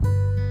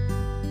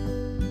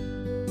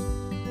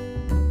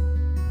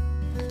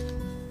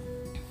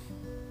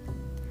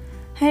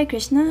Hare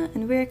Krishna,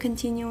 and we're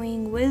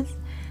continuing with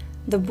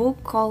the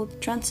book called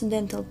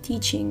Transcendental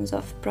Teachings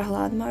of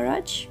Prahlad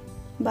Maharaj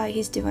by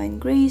His Divine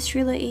Grace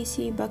Srila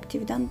A.C.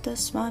 Bhaktivedanta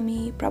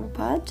Swami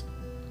Prabhupada.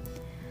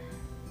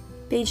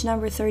 Page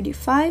number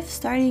 35,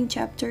 starting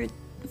chapter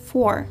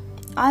 4.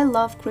 I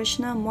love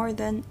Krishna more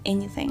than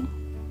anything.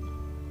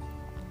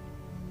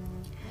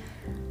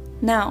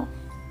 Now,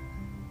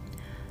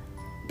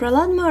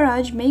 Prahlad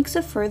Maharaj makes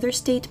a further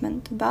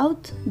statement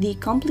about the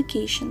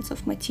complications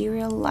of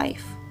material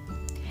life.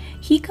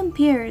 He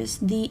compares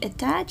the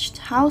attached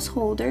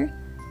householder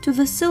to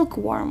the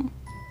silkworm.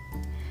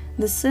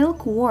 The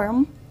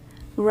silkworm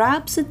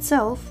wraps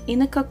itself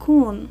in a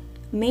cocoon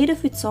made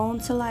of its own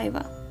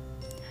saliva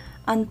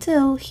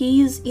until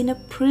he is in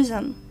a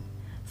prison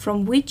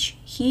from which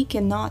he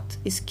cannot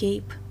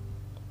escape.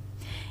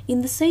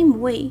 In the same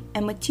way,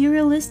 a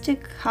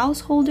materialistic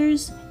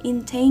householder's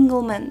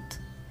entanglement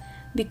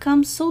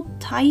becomes so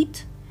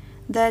tight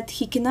that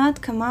he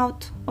cannot come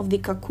out of the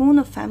cocoon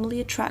of family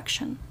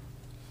attraction.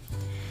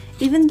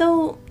 Even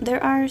though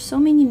there are so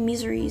many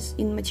miseries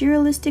in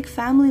materialistic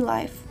family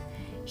life,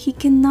 he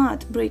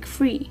cannot break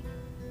free.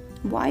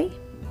 Why?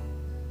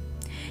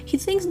 He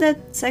thinks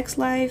that sex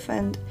life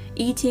and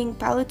eating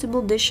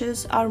palatable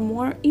dishes are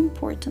most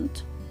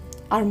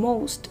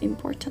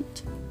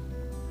important.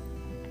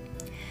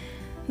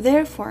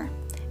 Therefore,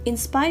 in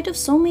spite of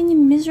so many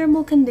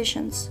miserable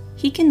conditions,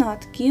 he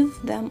cannot give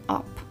them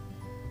up.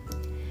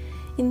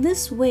 In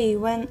this way,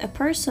 when a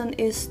person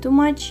is too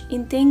much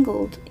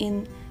entangled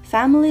in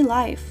family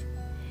life,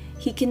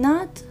 he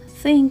cannot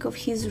think of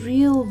his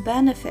real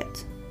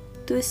benefit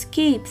to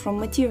escape from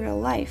material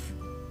life.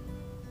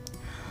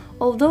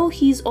 Although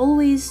he is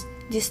always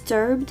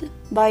disturbed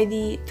by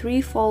the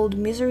threefold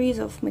miseries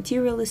of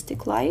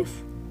materialistic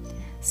life,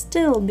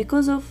 still,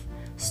 because of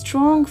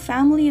strong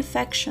family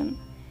affection,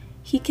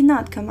 he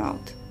cannot come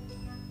out.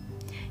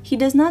 He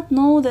does not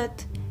know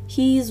that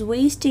he is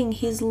wasting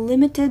his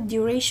limited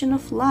duration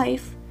of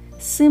life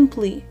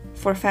simply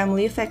for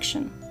family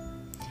affection.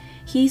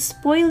 He is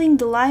spoiling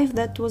the life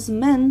that was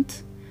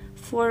meant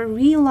for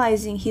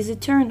realizing his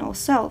eternal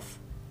self,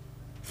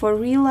 for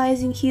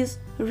realizing his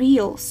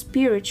real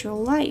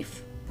spiritual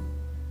life.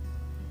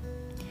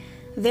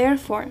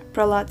 Therefore,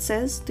 Prahlad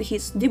says to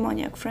his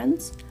demoniac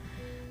friends,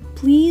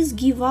 please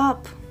give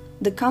up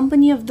the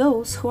company of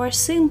those who are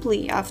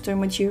simply after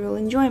material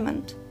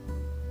enjoyment.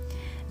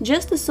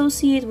 Just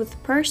associate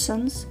with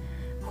persons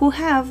who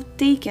have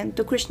taken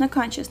to Krishna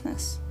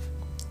consciousness.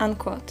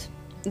 Unquote.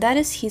 That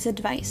is his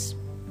advice.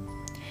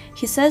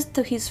 He says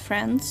to his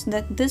friends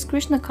that this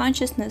Krishna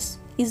consciousness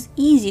is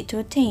easy to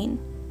attain.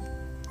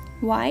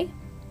 Why?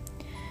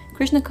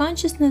 Krishna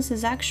consciousness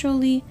is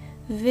actually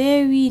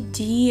very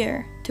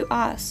dear to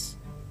us,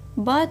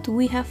 but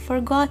we have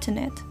forgotten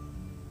it.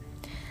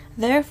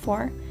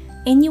 Therefore,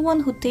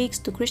 anyone who takes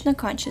to Krishna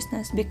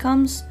consciousness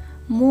becomes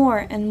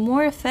more and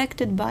more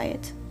affected by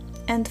it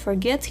and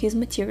forgets his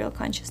material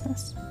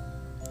consciousness.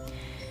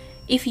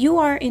 If you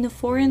are in a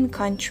foreign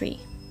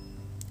country,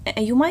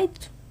 you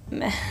might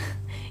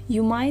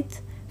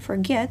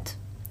forget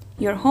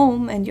your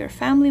home and your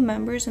family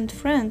members and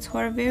friends who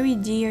are very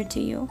dear to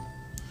you.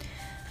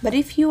 But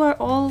if you are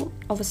all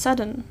of a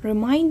sudden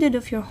reminded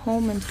of your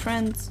home and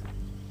friends,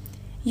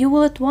 you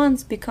will at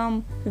once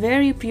become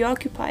very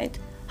preoccupied.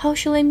 How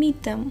shall I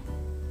meet them?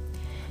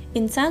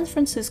 In San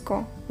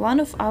Francisco, one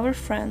of our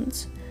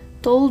friends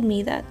told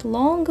me that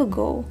long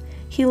ago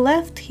he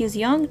left his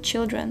young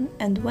children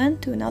and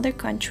went to another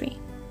country.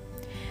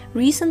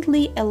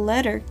 Recently, a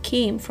letter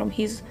came from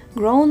his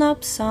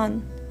grown-up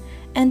son,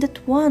 and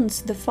at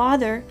once the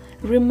father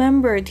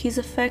remembered his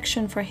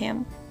affection for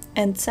him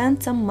and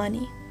sent some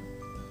money.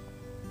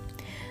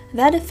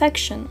 That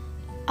affection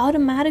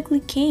automatically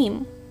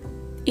came,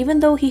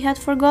 even though he had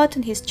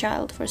forgotten his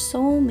child for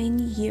so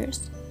many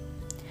years.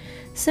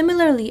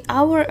 Similarly,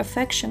 our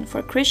affection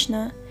for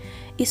Krishna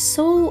is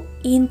so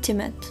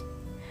intimate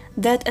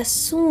that as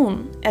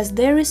soon as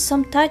there is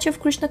some touch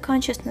of Krishna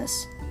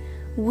consciousness,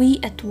 we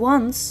at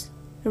once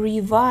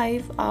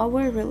revive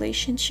our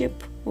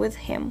relationship with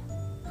him.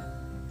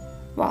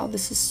 Wow,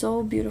 this is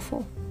so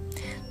beautiful.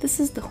 This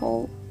is the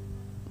whole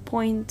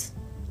point.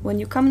 When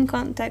you come in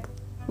contact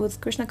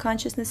with Krishna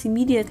consciousness,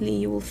 immediately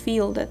you will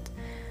feel that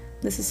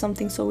this is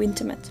something so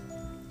intimate.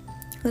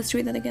 Let's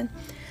read that again.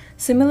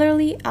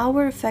 Similarly,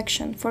 our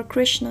affection for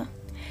Krishna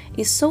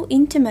is so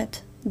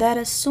intimate that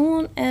as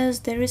soon as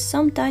there is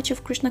some touch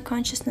of Krishna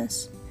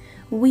consciousness,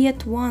 we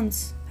at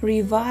once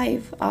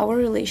revive our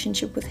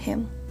relationship with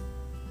him.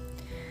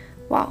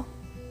 Wow.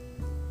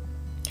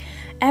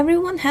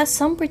 Everyone has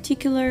some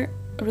particular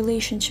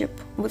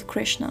relationship with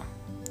Krishna,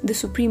 the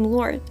Supreme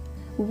Lord,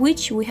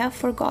 which we have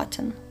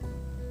forgotten.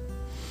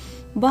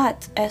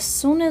 But as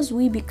soon as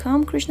we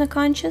become Krishna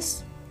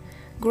conscious,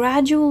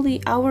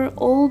 gradually our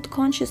old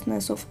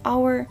consciousness of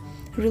our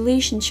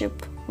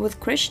relationship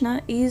with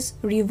Krishna is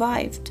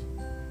revived.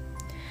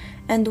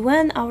 And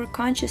when our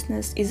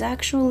consciousness is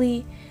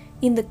actually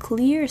in the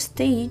clear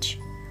stage,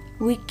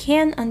 we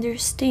can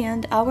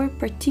understand our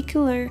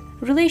particular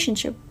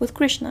relationship with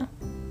Krishna.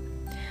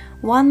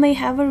 one may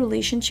have a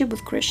relationship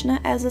with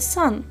Krishna as a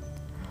son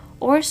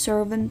or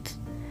servant,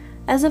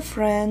 as a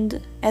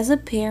friend, as a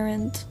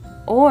parent,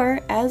 or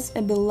as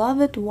a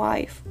beloved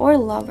wife or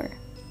lover.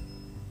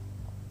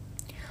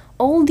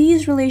 All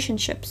these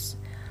relationships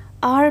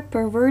are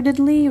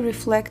pervertedly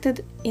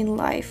reflected in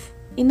life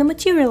in the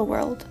material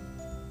world.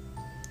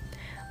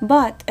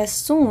 But as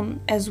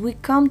soon as we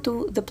come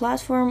to the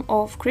platform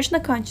of Krishna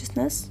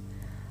consciousness,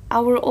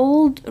 our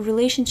old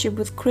relationship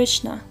with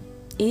Krishna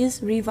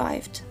is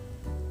revived.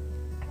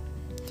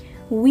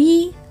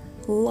 We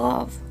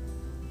love,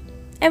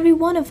 every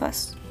one of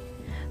us.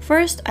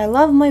 First, I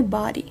love my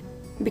body,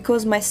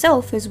 because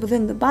myself is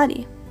within the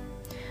body.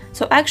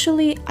 So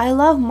actually, I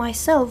love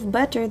myself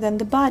better than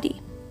the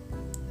body.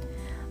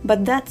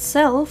 But that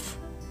self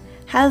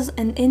has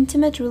an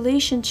intimate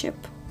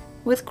relationship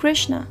with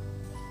Krishna,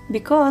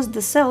 because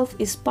the self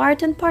is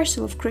part and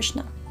parcel of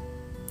Krishna.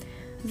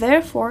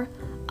 Therefore,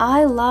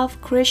 I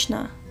love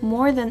Krishna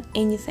more than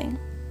anything.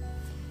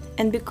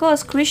 And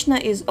because Krishna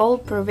is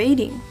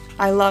all-pervading,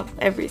 I love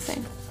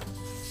everything.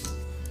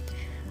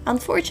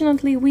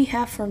 Unfortunately, we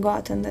have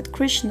forgotten that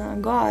Krishna,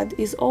 God,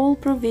 is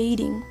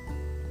all-pervading.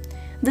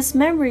 This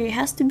memory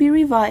has to be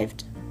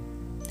revived.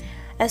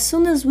 As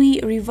soon as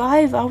we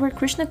revive our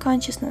Krishna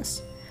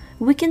consciousness,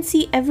 we can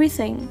see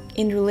everything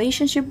in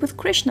relationship with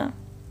Krishna,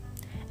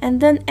 and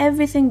then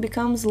everything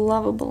becomes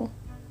lovable.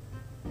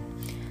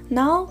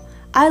 Now,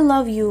 I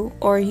love you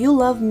or you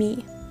love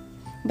me,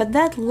 but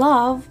that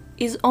love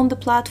is on the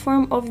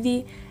platform of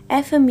the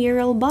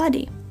ephemeral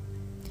body.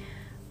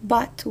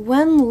 But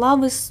when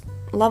love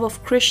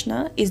of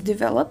Krishna is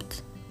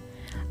developed,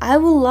 I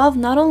will love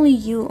not only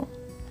you,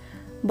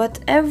 but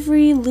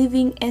every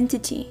living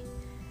entity,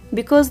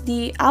 because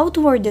the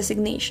outward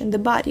designation, the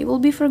body, will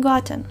be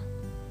forgotten.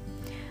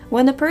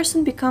 When a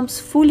person becomes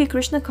fully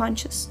Krishna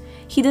conscious,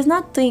 he does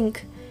not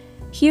think,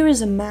 here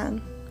is a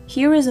man,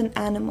 here is an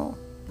animal,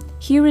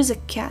 here is a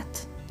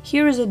cat,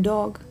 here is a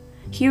dog,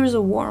 here is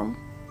a worm.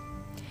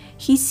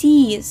 He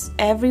sees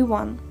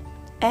everyone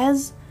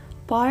as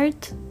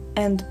part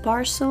and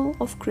parcel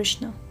of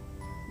Krishna.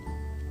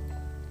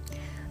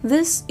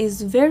 This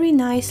is very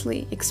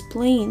nicely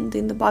explained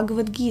in the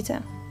Bhagavad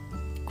Gita.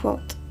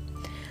 Quote,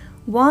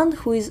 "One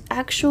who is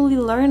actually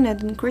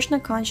learned in Krishna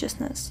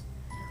consciousness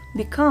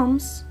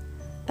becomes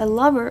a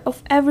lover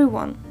of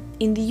everyone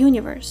in the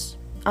universe."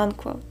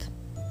 Unquote.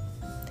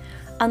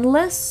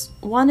 Unless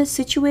one is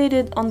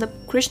situated on the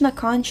Krishna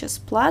conscious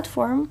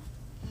platform,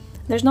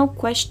 there's no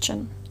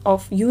question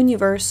of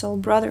universal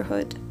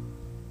brotherhood.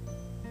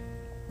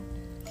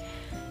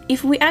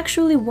 If we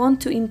actually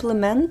want to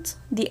implement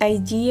the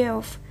idea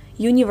of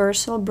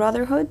universal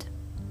brotherhood,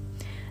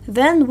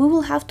 then we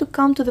will have to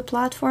come to the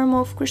platform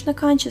of Krishna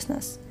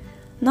consciousness,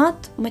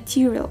 not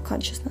material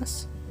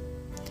consciousness.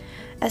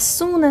 As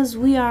soon as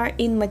we are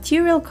in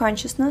material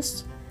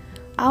consciousness,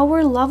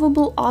 our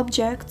lovable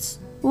objects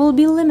will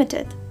be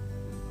limited.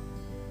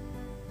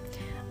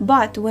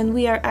 But when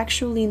we are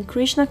actually in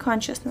Krishna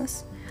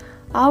consciousness,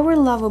 our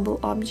lovable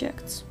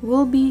objects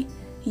will be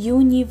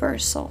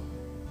universal.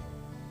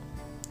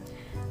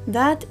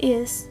 That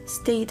is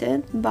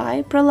stated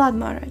by Prahlad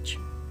Maharaj.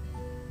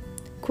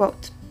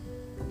 Quote,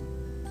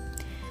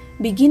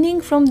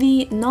 "Beginning from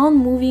the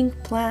non-moving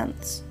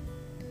plants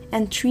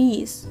and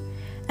trees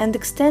and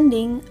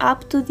extending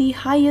up to the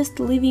highest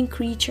living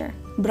creature,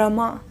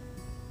 Brahma,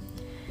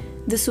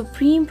 the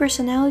Supreme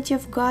Personality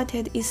of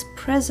Godhead is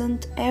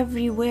present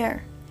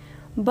everywhere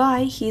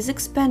by His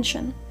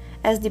expansion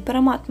as the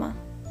Paramatma,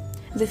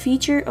 the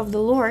feature of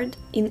the Lord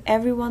in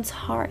everyone's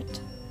heart.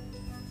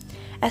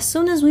 As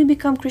soon as we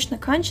become Krishna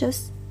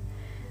conscious,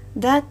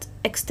 that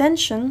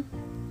extension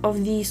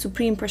of the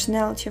Supreme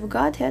Personality of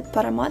Godhead,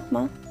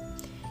 Paramatma,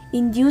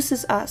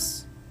 induces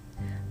us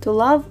to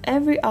love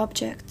every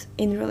object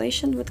in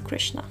relation with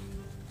Krishna."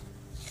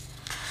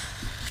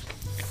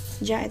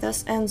 Jai,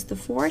 thus ends the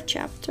fourth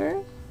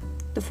chapter,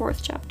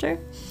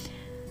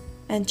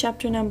 and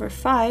chapter number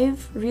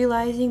 5,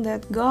 realizing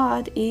that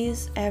God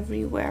is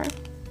everywhere.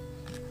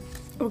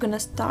 We're gonna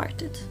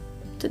start it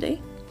today.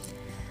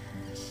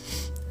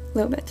 A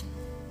little bit.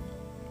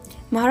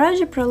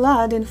 Maharaja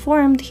Prahlad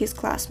informed his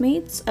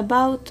classmates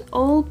about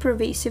all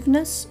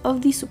pervasiveness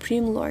of the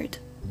Supreme Lord.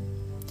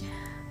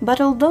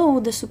 But although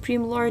the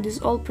Supreme Lord is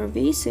all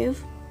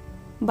pervasive,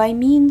 by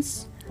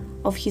means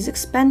of his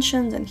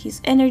expansions and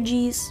his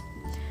energies,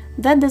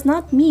 that does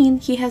not mean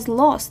he has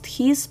lost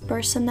his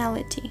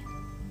personality.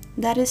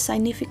 That is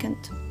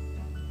significant.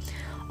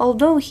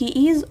 Although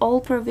he is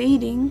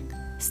all-pervading,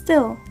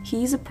 still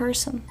he is a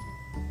person.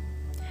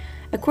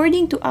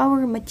 According to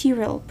our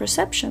material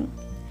perception,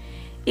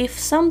 if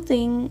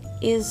something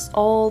is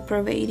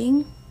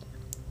all-pervading,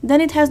 then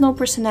it has no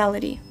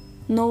personality,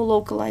 no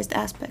localized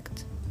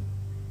aspect.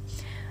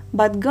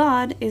 But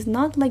God is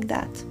not like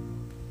that.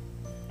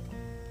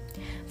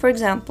 For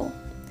example,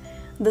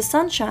 the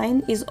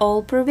sunshine is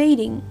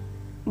all-pervading,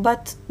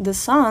 but the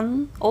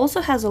sun also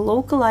has a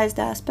localized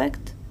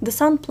aspect, the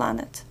sun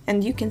planet,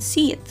 and you can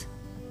see it.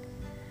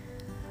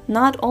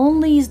 Not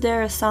only is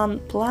there a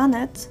sun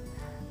planet,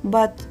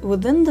 but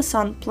within the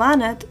sun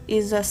planet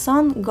is a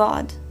sun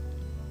god,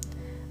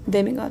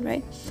 demigod,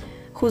 right?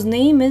 Whose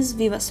name is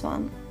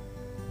Vivaswan.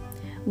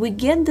 We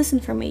get this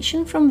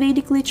information from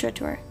Vedic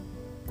literature.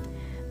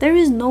 There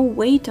is no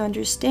way to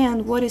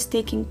understand what is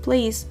taking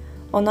place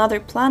on other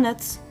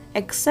planets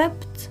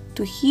except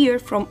to hear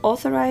from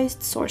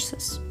authorized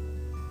sources.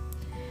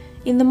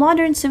 In the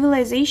modern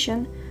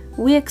civilization,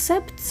 we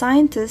accept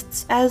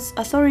scientists as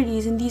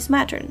authorities in these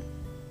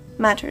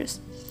matters.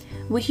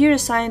 We hear a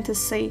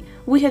scientist say,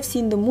 "We have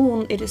seen the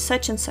moon, it is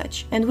such and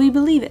such," and we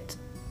believe it.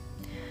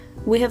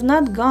 We have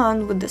not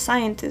gone with the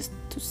scientist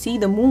to see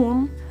the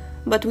moon,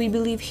 but we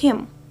believe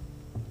him.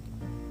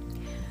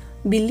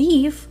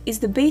 Belief is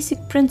the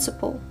basic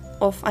principle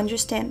of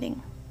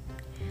understanding.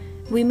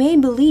 We may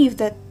believe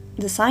that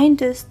the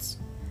scientists,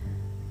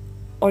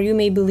 or you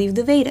may believe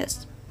the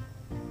Vedas.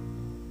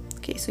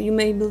 Okay, so you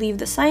may believe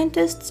the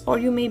scientists or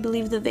you may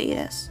believe the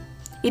Vedas.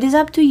 It is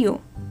up to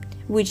you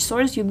which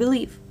source you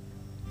believe.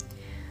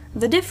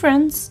 The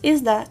difference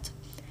is that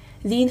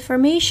the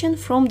information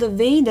from the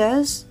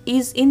Vedas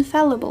is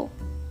infallible,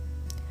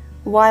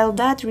 while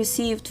that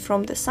received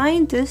from the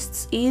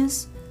scientists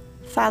is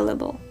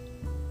fallible.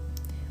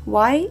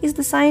 Why is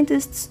the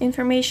scientist's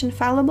information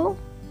fallible?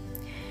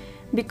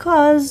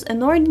 Because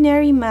an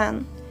ordinary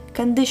man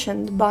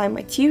conditioned by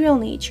material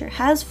nature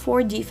has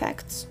 4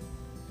 defects.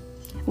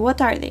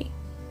 What are they?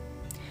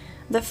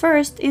 The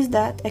first is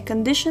that a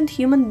conditioned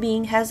human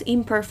being has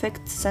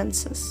imperfect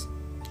senses.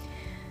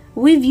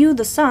 We view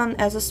the sun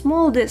as a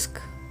small disk.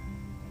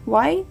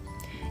 Why?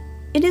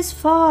 It is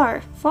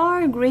far,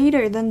 far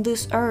greater than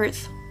this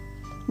earth,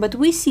 but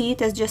we see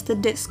it as just a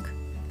disk.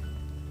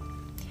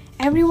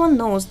 Everyone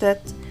knows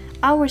that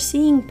our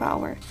seeing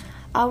power,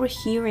 our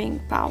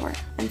hearing power,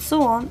 and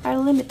so on are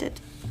limited.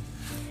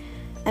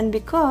 And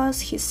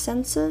because his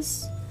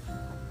senses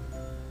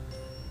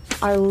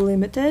are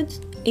limited,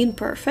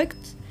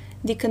 imperfect,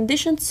 the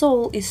conditioned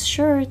soul is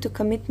sure to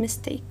commit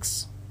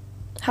mistakes,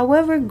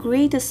 however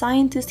great a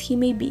scientist he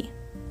may be.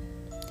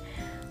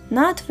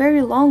 Not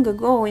very long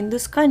ago in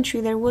this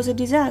country there was a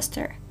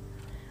disaster,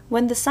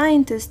 when the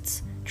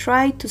scientists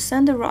tried to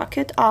send a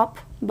rocket up,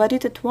 but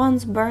it at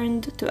once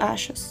burned to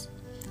ashes.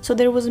 So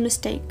there was a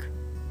mistake.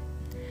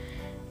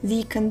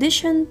 The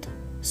conditioned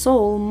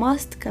soul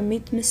must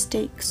commit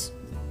mistakes,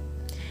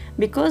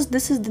 because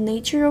this is the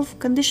nature of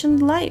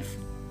conditioned life.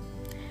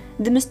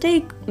 The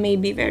mistake may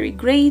be very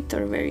great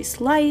or very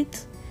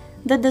slight,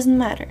 that doesn't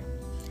matter.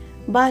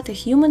 But a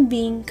human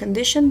being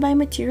conditioned by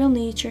material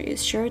nature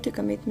is sure to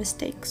commit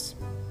mistakes.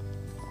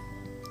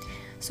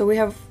 So we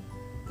have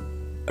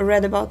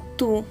read about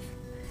 2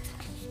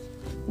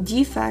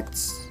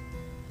 defects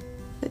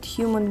that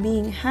human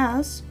being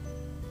has,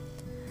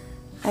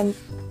 and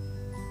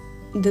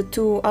the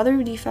 2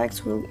 other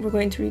defects we're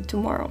going to read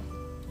tomorrow.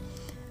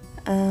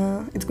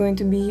 It's going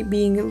to be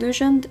being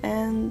illusioned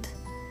and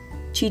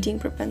cheating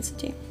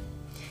propensity.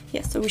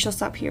 Yes, so we shall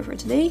stop here for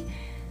today.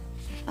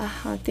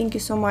 Thank you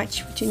so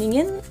much for tuning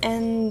in,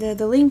 and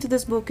the link to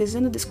this book is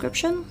in the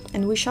description,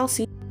 and we shall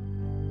see